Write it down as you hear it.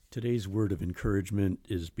Today's word of encouragement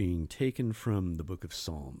is being taken from the book of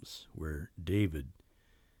Psalms, where David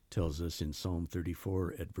tells us in Psalm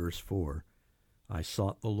 34 at verse 4, "I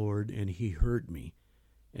sought the Lord, and he heard me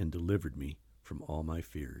and delivered me from all my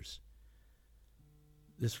fears."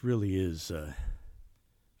 This really is a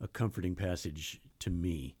comforting passage to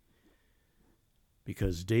me,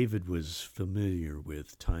 because David was familiar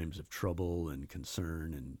with times of trouble and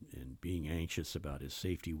concern and being anxious about his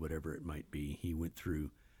safety, whatever it might be. He went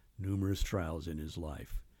through numerous trials in his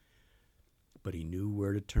life, but he knew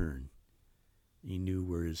where to turn. He knew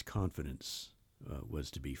where his confidence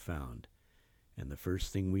was to be found. And the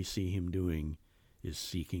first thing we see him doing is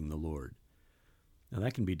seeking the Lord. Now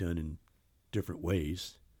that can be done in different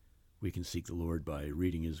ways. We can seek the Lord by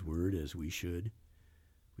reading his word, as we should.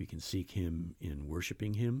 We can seek him in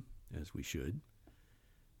worshiping him, as we should.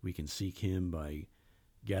 We can seek him by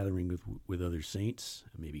gathering with other saints,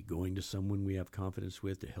 maybe going to someone we have confidence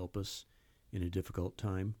with to help us in a difficult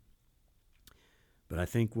time. But I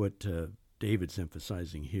think what David's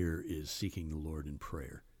emphasizing here is seeking the Lord in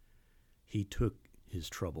prayer. He took his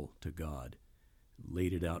trouble to God,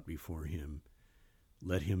 laid it out before him,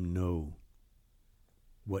 let him know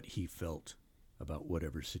what he felt about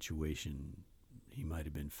whatever situation he might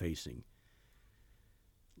have been facing,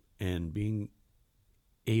 and being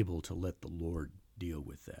able to let the Lord deal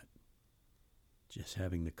with that. Just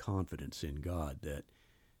having the confidence in God that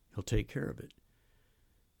he'll take care of it.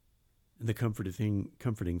 And the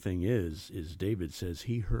comforting thing is David says,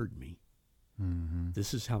 he heard me. Mm-hmm.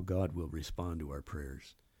 This is how God will respond to our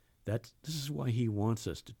prayers. This is why he wants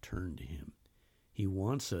us to turn to him. He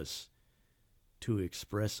wants us to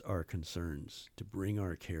express our concerns, to bring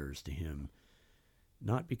our cares to him,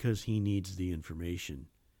 not because he needs the information,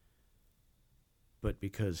 but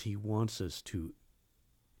because he wants us to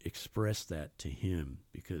express that to him,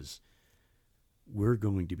 because we're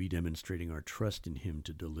going to be demonstrating our trust in him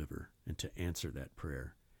to deliver and to answer that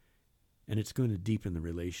prayer. And it's going to deepen the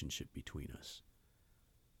relationship between us.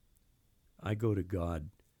 I go to God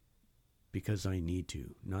because I need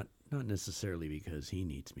to, not necessarily because he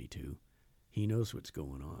needs me to. He knows what's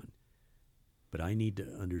going on. But I need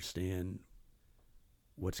to understand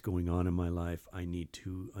what's going on in my life. I need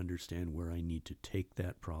to understand where I need to take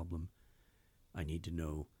that problem. I need to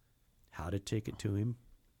know how to take it to him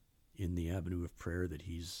in the avenue of prayer that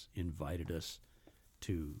he's invited us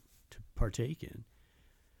to partake in.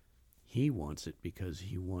 He wants it because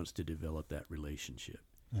he wants to develop that relationship.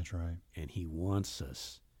 That's right. And he wants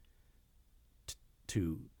us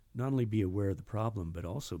to not only be aware of the problem, but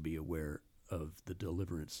also be aware of the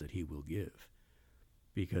deliverance that he will give.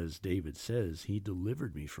 Because David says, he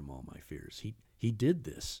delivered me from all my fears. He did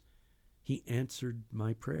this. He answered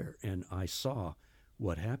my prayer, and I saw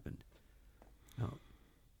what happened. Now,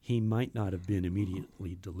 he might not have been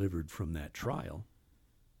immediately delivered from that trial.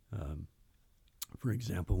 For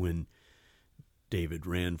example, when David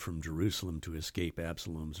ran from Jerusalem to escape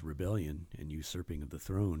Absalom's rebellion and usurping of the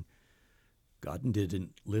throne, God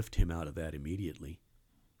didn't lift him out of that immediately.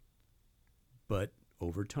 But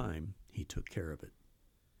over time, he took care of it.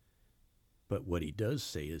 But what he does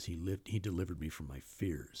say is he delivered me from my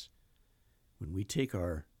fears. When we take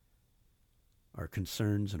our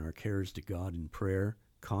concerns and our cares to God in prayer,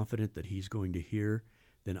 confident that he's going to hear,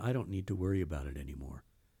 then I don't need to worry about it anymore.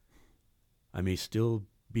 I may still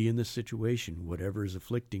be in this situation. Whatever is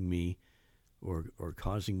afflicting me or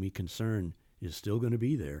causing me concern is still going to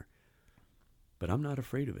be there. But I'm not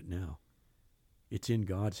afraid of it now. It's in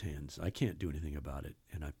God's hands. I can't do anything about it.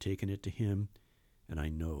 And I've taken it to him, and I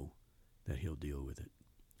know that he'll deal with it.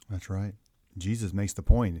 That's right. Jesus makes the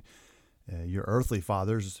point. Your earthly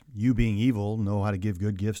fathers, you being evil, know how to give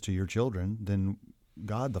good gifts to your children. Then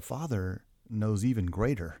God the Father knows even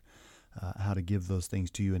greater how to give those things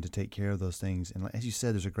to you and to take care of those things. And as you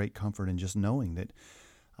said, there's a great comfort in just knowing that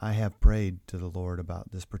I have prayed to the Lord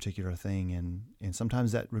about this particular thing. And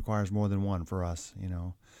sometimes that requires more than one for us, you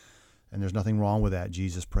know. And there's nothing wrong with that.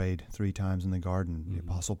 Jesus prayed 3 times in the garden. The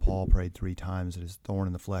Apostle Paul prayed 3 times that his thorn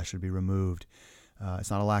in the flesh should be removed.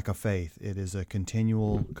 It's not a lack of faith. It is a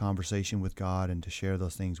continual conversation with God and to share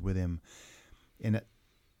those things with him. And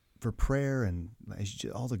for prayer and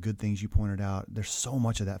all the good things you pointed out, there's so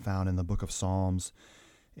much of that found in the book of Psalms.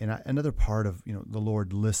 And another part of the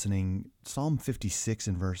Lord listening, Psalm 56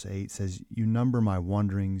 in verse 8 says, "You number my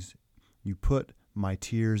wanderings, you put my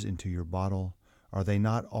tears into your bottle. Are they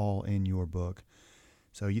not all in your book?"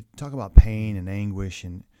 So you talk about pain and anguish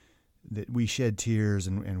and that we shed tears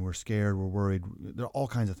and we're scared, we're worried. There are all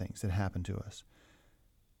kinds of things that happen to us.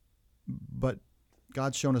 But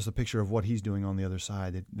God's shown us a picture of what he's doing on the other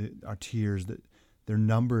side. That our tears, that they're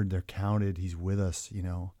numbered, they're counted. He's with us,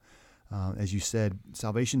 As you said,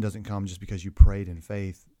 salvation doesn't come just because you prayed in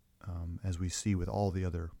faith, as we see with all the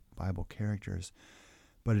other Bible characters,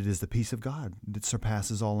 but it is the peace of God that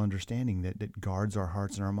surpasses all understanding, that guards our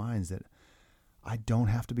hearts and our minds, that I don't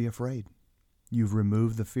have to be afraid. You've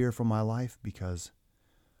removed the fear from my life because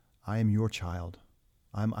I am your child.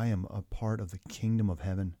 I am a part of the kingdom of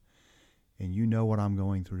heaven, and you know what I'm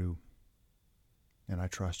going through, and I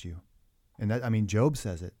trust you. And that, Job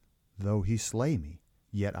says it, though he slay me,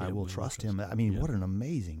 yet I will trust him. What an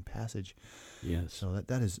amazing passage. Yes. So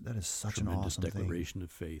that is such an awesome declaration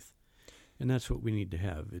of faith. And that's what we need to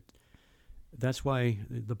have. That's why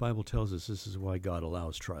the Bible tells us this is why God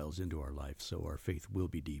allows trials into our life, so our faith will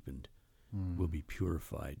be deepened, will be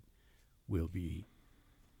purified, will be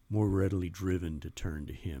more readily driven to turn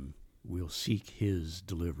to him. We'll seek his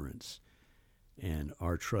deliverance, and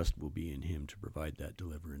our trust will be in him to provide that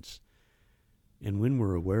deliverance. And when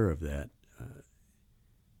we're aware of that,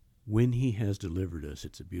 when he has delivered us,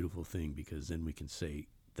 it's a beautiful thing, because then we can say,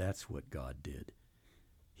 that's what God did.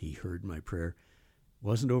 He heard my prayer.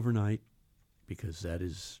 Wasn't overnight, because that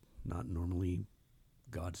is not normally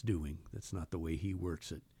God's doing. That's not the way he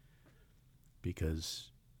works it,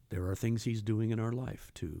 because there are things he's doing in our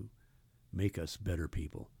life to make us better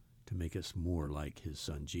people, to make us more like his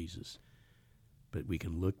son Jesus. But we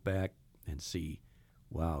can look back and see,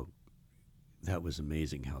 wow, that was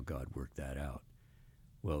amazing how God worked that out.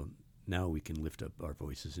 Well, now we can lift up our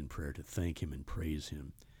voices in prayer to thank him and praise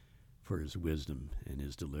him for his wisdom and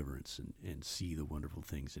his deliverance, and see the wonderful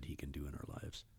things that he can do in our lives.